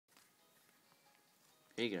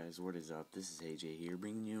Hey guys, what is up? This is AJ here,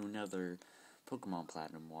 bringing you another Pokemon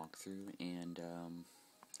Platinum walkthrough, and,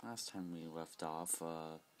 last time we left off,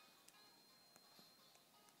 I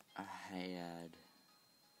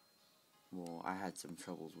had some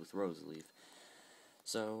troubles with Roseleaf.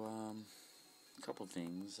 So, a couple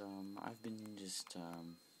things. I've been just,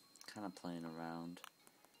 kind of playing around,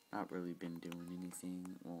 not really been doing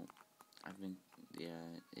anything. Well,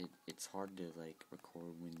 it's hard to, like,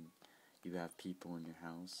 record when you have people in your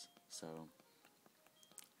house, so,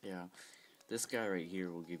 yeah, this guy right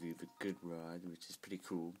here will give you the good rod, which is pretty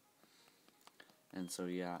cool, and so,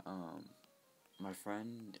 yeah, my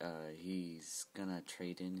friend, he's gonna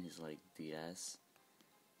trade in his, like, DS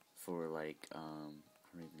for, like, I don't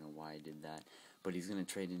even know why I did that, but he's gonna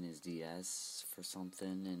trade in his DS for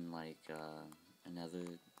something, and, like,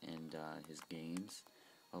 his games.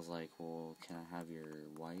 I was like, well, can I have your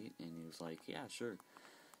white? And he was like, yeah, sure.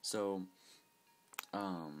 So,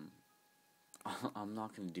 I'm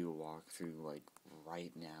not gonna do a walkthrough, like,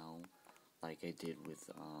 right now, like I did with,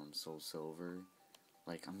 Soul Silver.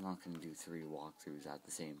 Like, I'm not gonna do 3 walkthroughs at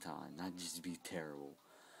the same time. That'd just be terrible.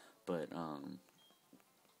 But,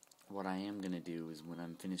 what I am gonna do is when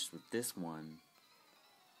I'm finished with this one,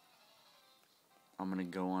 I'm gonna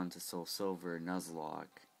go on to Soul Silver,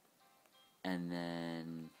 Nuzlocke, and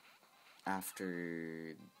then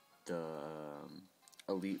after the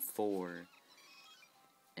Elite Four,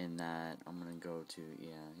 and that I'm gonna go to,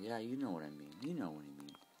 yeah, you know what I mean,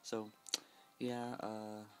 so, yeah,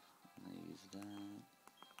 I'm gonna use that.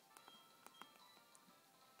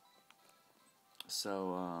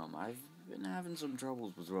 So, I've been having some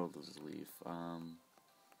troubles with Roseleaf,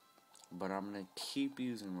 but I'm gonna keep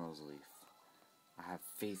using Roseleaf. I have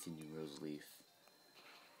faith in you, Roseleaf.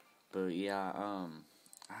 But, yeah,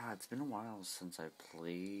 it's been a while since I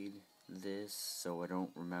played this, so I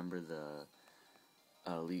don't remember the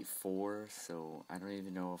Elite Four, so I don't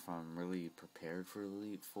even know if I'm really prepared for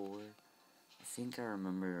Elite Four. I think I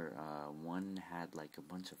remember, one had, like, a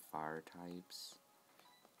bunch of fire types,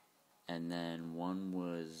 and then one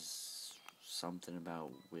was something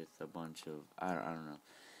about with a bunch of, I don't know.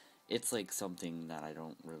 It's, like, something that I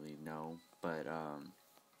don't really know, but,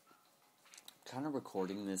 kind of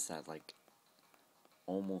recording this at, like,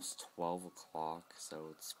 almost 12 o'clock, so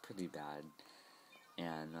it's pretty bad,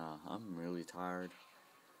 and, I'm really tired,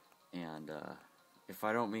 and, if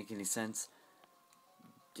I don't make any sense,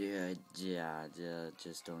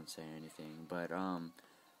 just don't say anything, but,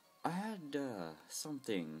 I had,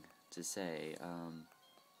 something to say.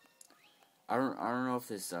 I don't know if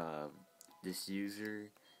this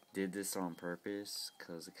user did this on purpose,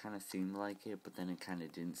 cause it kind of seemed like it, but then it kind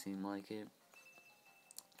of didn't seem like it.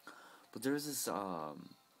 But there was this,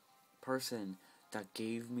 person that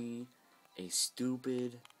gave me a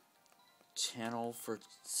stupid channel for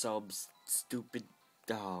subs,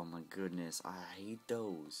 oh my goodness, I hate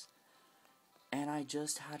those. And I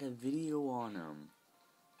just had a video on them,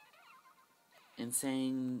 and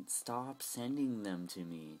saying, stop sending them to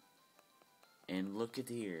me. And look at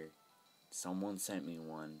here, someone sent me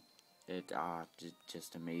one. It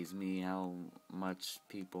just amazed me how much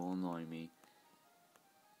people annoy me,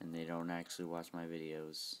 and they don't actually watch my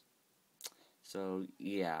videos. So,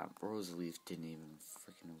 yeah, Roseleaf didn't even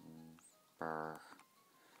freaking brr.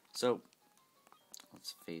 So,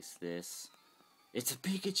 let's face this. It's a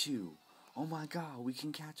Pikachu! Oh my god, we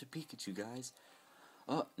can catch a Pikachu, guys.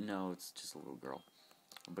 Oh, no, it's just a little girl.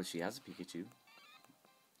 But she has a Pikachu.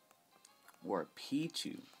 Or a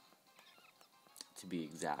Pichu, to be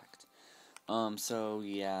exact. So,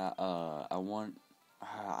 yeah,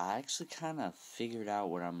 I actually kind of figured out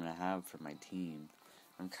what I'm going to have for my team.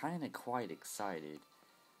 I'm kind of quite excited.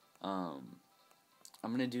 I'm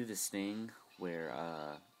going to do this thing where,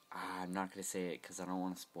 I'm not going to say it because I don't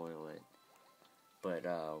want to spoil it. But,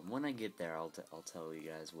 when I get there, I'll tell you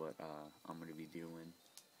guys what, I'm going to be doing.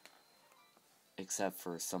 Except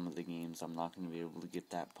for some of the games, I'm not going to be able to get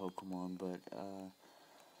that Pokemon, but,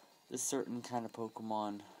 this certain kind of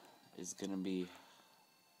Pokemon is going to be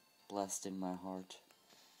blessed in my heart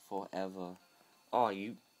forever.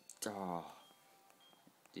 I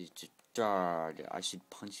should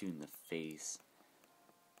punch you in the face.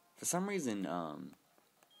 For some reason,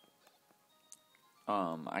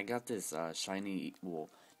 I got this, shiny, well,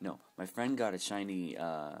 no, my friend got a shiny,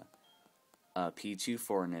 Pichu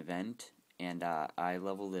for an event, and, I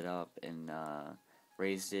leveled it up and,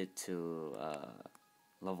 raised it to,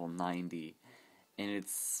 level 90, and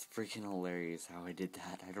it's freaking hilarious how I did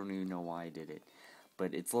that. I don't even know why I did it,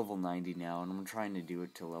 but it's level 90 now, and I'm trying to do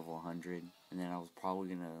it to level 100, and then I was probably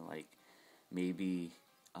gonna, like, maybe,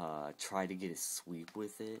 try to get a sweep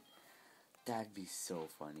with it, That'd be so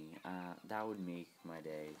funny. That would make my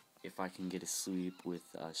day if I can get a sleep with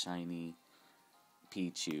a shiny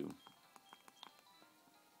Pichu.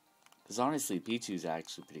 Because honestly, Pichu's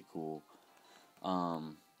actually pretty cool.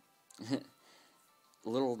 Um,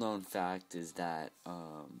 little known fact is that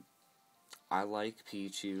I like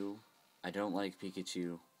Pichu. I don't like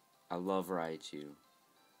Pikachu. I love Raichu.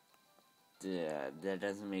 That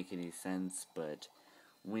doesn't make any sense, but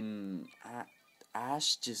when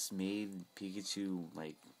Ash just made Pikachu,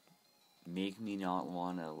 like, make me not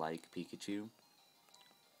want to like Pikachu.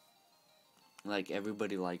 Like,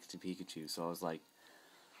 everybody liked Pikachu, so I was like,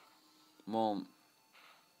 well,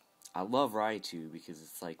 I love Raichu because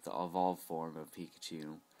it's like the evolved form of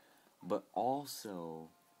Pikachu, but also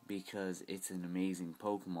because it's an amazing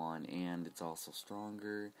Pokemon, and it's also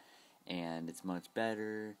stronger, and it's much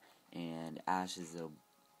better, and Ash is a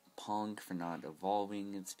punk for not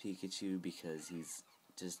evolving its Pikachu because he's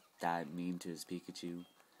just that mean to his Pikachu.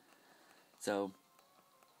 So,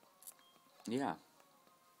 yeah.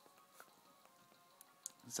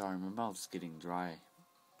 Sorry, my mouth's getting dry.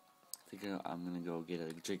 I think I'm gonna go get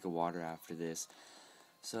a drink of water after this.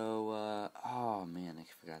 So, oh man, I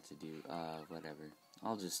forgot to do, whatever.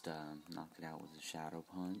 I'll just, knock it out with a Shadow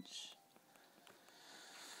Punch.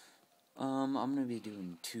 I'm gonna be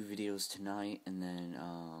doing 2 videos tonight, and then,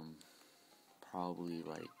 probably,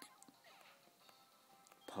 like,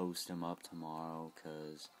 post them up tomorrow,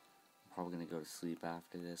 because I'm probably gonna go to sleep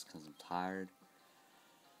after this, because I'm tired.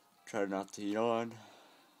 Try not to yawn.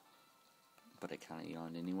 But I kinda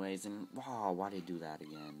yawned anyways, and, wow, why did I do that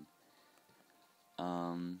again?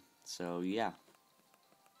 So, yeah.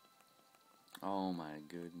 Oh my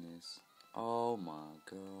goodness. Oh my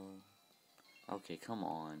god. Okay, come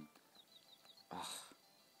on. Ugh.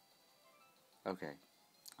 Okay.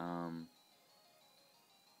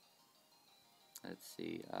 Let's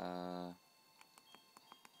see,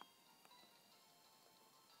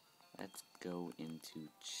 let's go into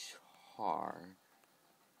Char.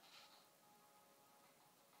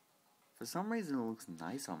 For some reason it looks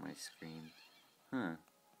nice on my screen. Huh.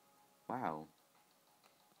 Wow.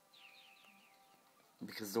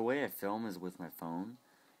 Because the way I film is with my phone,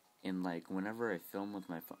 and like whenever I film with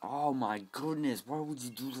my phone, oh my goodness, why would you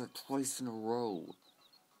do that twice in a row?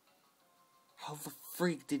 How the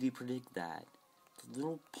freak did he predict that? The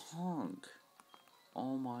little punk.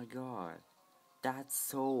 Oh my god. That's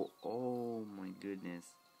so, oh my goodness.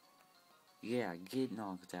 Yeah, get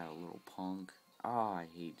knocked out, little punk. Oh, I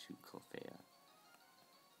hate you, Clefairy.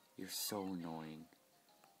 You're so annoying.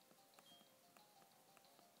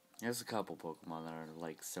 There's a couple Pokemon that are,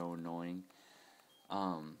 like, so annoying.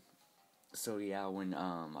 So yeah, when,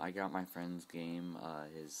 I got my friend's game,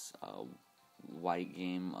 his, white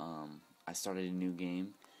game, I started a new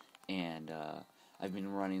game, and, I've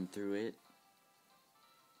been running through it,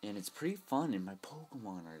 and it's pretty fun, and my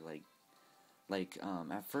Pokemon are,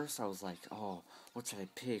 at first I was like, oh, what should I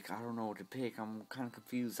pick? I don't know what to pick. I'm kind of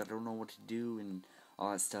confused. I don't know what to do and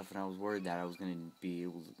all that stuff. And I was worried that I wouldn't be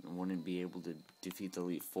able to defeat the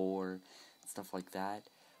Elite Four and stuff like that.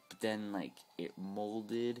 But then, like, it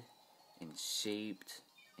molded and shaped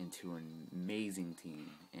into an amazing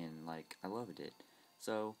team, and like I loved it.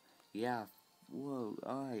 So yeah, whoa,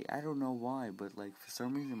 I don't know why, but like for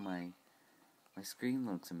some reason my screen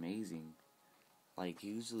looks amazing. Like,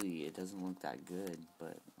 usually it doesn't look that good,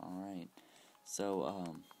 but alright. So,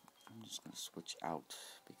 I'm just gonna switch out,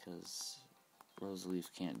 because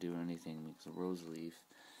Roseleaf can't do anything, because Roseleaf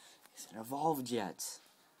isn't evolved yet.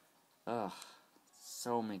 Ugh,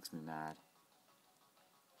 so makes me mad.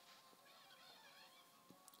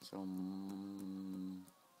 So,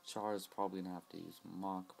 Char's probably gonna have to use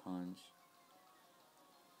Mach Punch.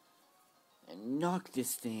 And knock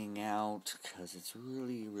this thing out, because it's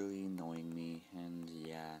really, really annoying me, and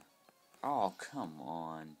yeah. Oh, come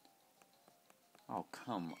on. Oh,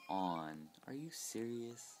 come on. Are you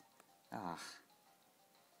serious? Ah.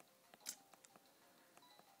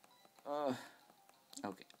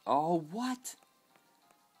 Okay. Oh, what?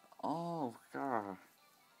 Oh, God.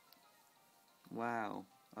 Wow.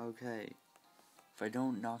 Okay. If I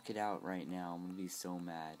don't knock it out right now, I'm gonna be so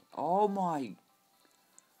mad. Oh, my.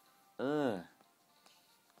 Ugh.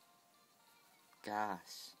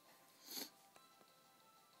 Gosh.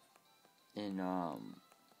 In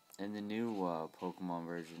the new, Pokemon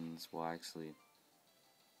versions, well, actually,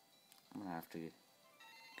 I'm gonna have to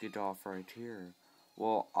get off right here.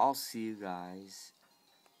 Well, I'll see you guys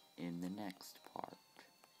in the next part.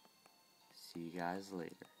 See you guys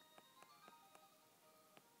later.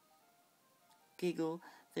 Giggle,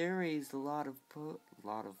 they raised a lot of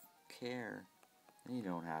care. They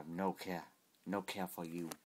don't have no care for you.